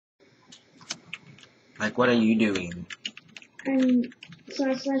Like, what are you doing? I'm /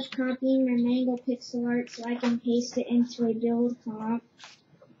 copying my Mango pixel art so I can paste it into a build comp.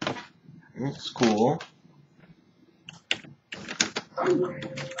 It's cool.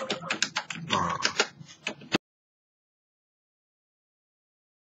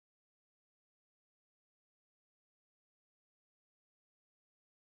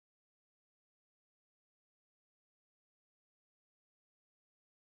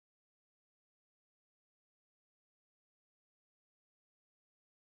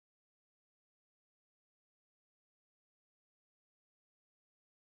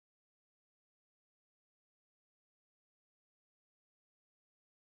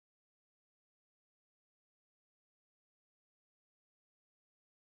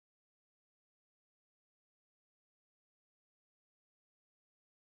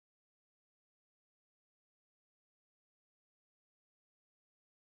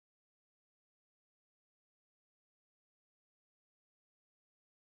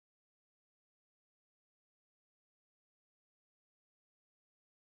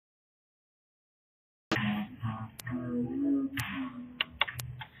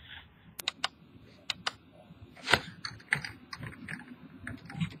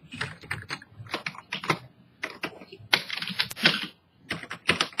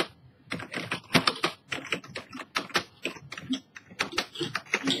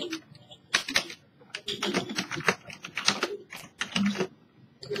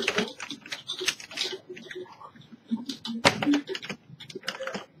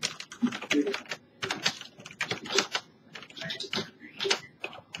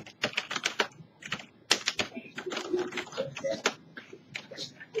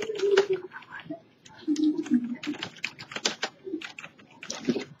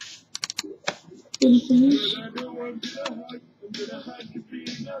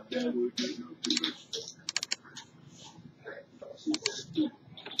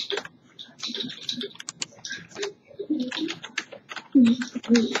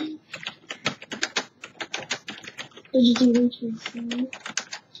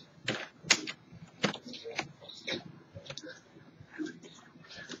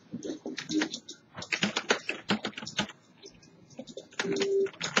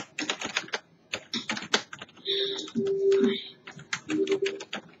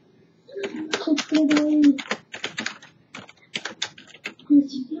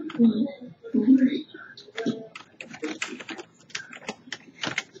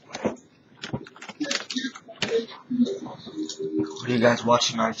 What are you guys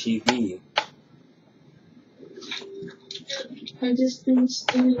watching on TV? I just finished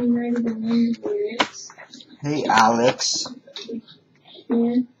doing the lyrics. Hey, Alex.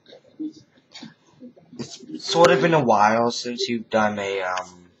 Yeah. It's sort of been a while since you've done a,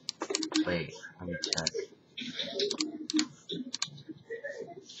 wait, let me check.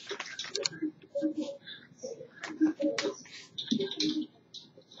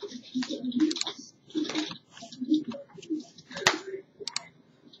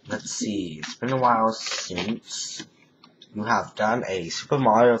 Let's see, it's been a while since you have done a Super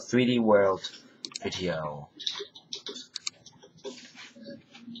Mario 3D World video.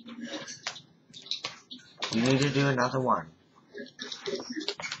 You need to do another one.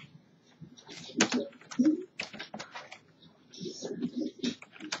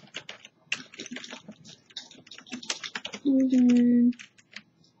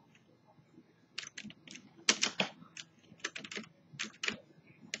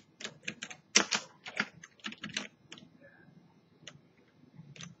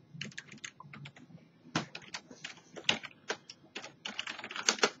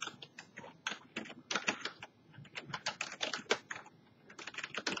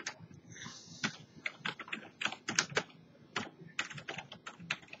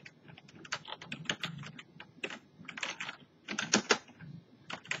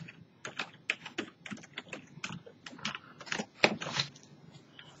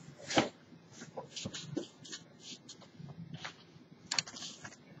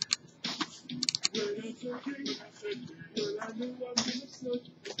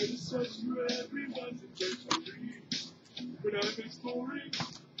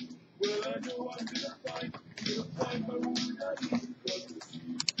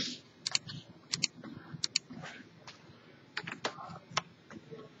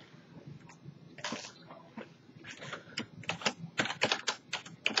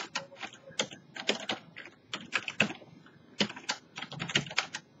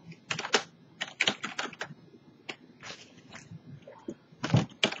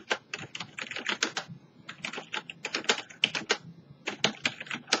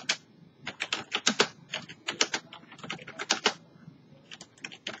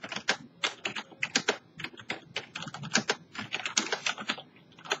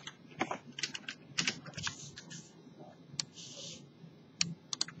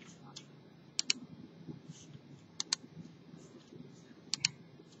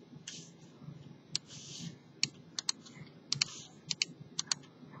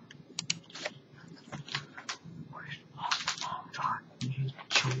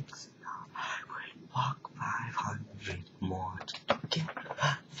 chunks. I will walk 500 more to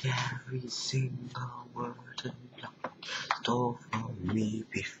get every single word and lie stole from me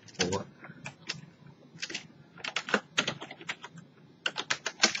before.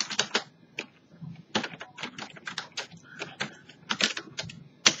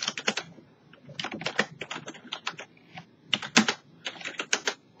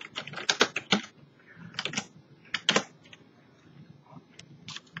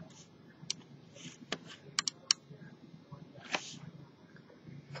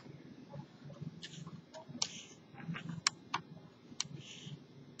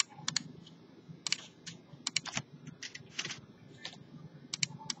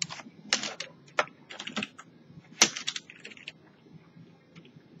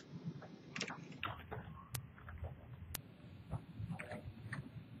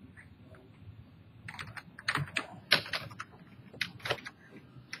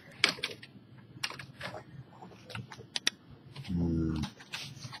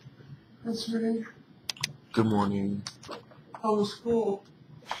 That's me. Good morning. How was school?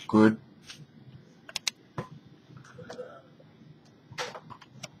 Good.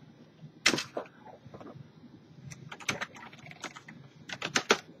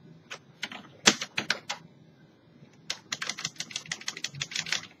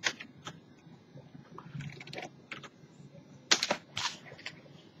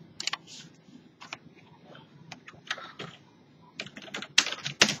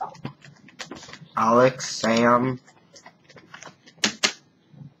 Alex, Sam.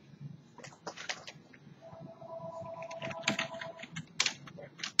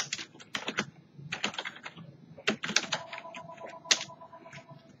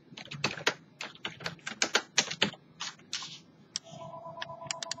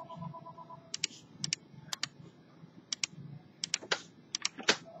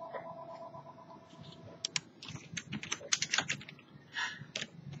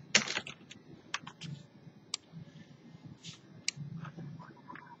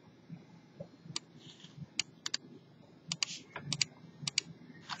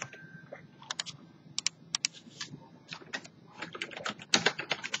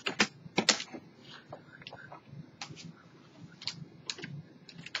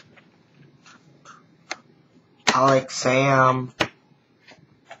 Alex, Sam.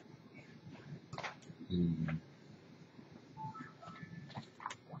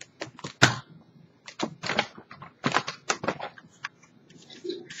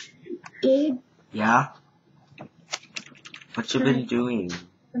 Gabe, Yeah? What you been doing?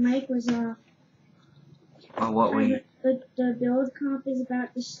 the mic was off. Oh, what were you? The build comp is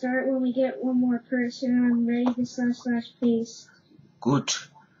about to start when we get one more person. I'm ready to / paste. Good.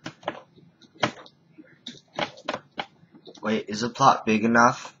 Wait, is the plot big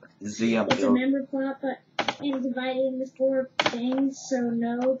enough? Is the It's a build? member plot, but it's divided into 4 things, so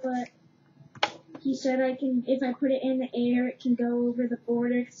no, but he said I can, if I put it in the air, it can go over the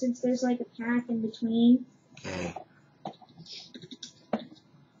border since there's like a path in between. Okay.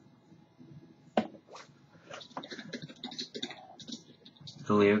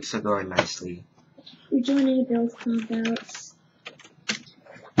 The lyrics are going nicely. We're joining a build comp out.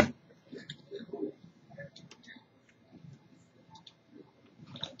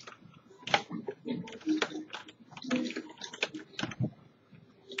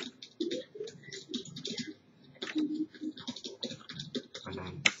 Oh,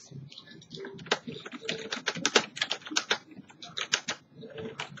 nice.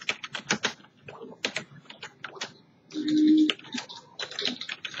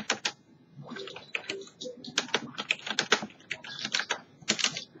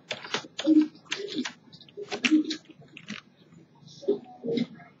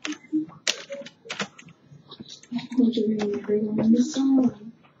 I'm joining everyone in the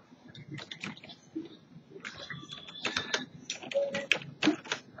song.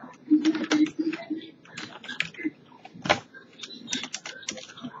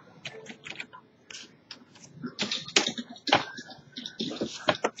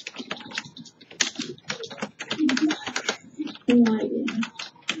 Lighting.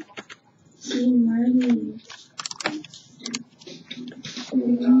 See my name.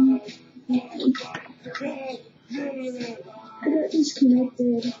 I got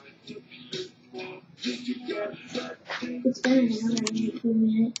disconnected. It's been an hour and a few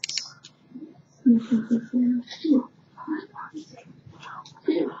minutes.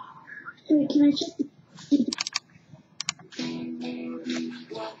 Wait, can I check the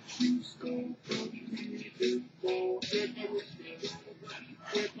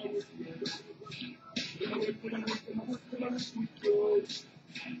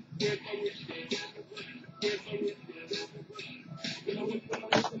When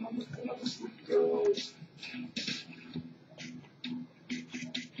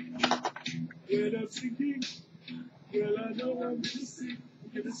I'm singing, well I know I'm gonna sing,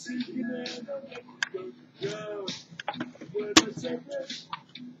 and I'm gonna go. When I say that,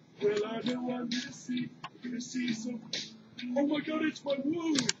 well I know I'm gonna see some. Oh my God, it's my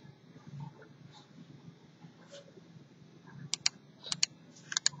wound.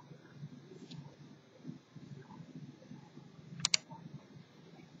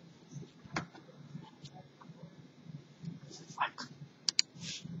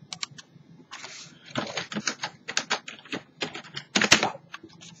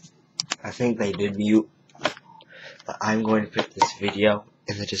 I think they did mute, but I'm going to put this video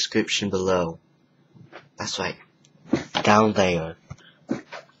in the description below. That's right, down there.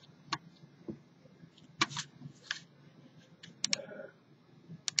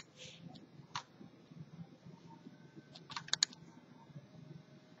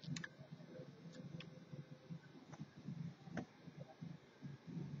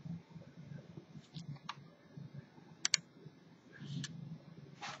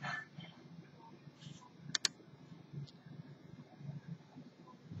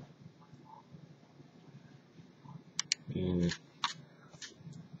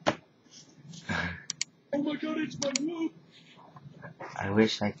 Oh my God, it's my whoop. I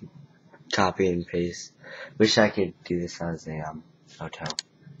wish I could copy and paste. Wish I could do this as a hotel.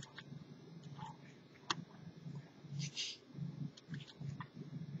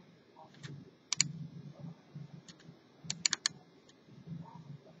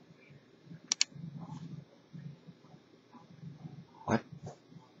 What?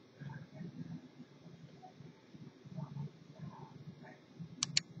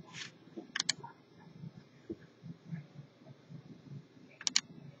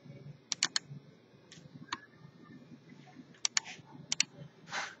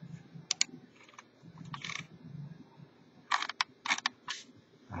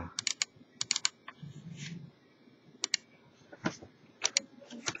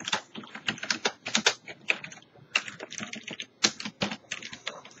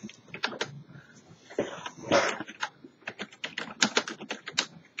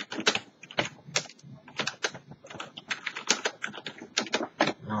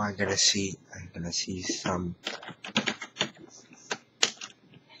 No, I'm gonna see some.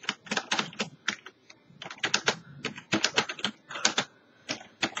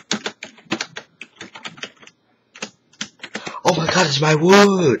 Oh my God, it's my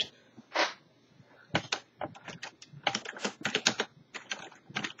wood!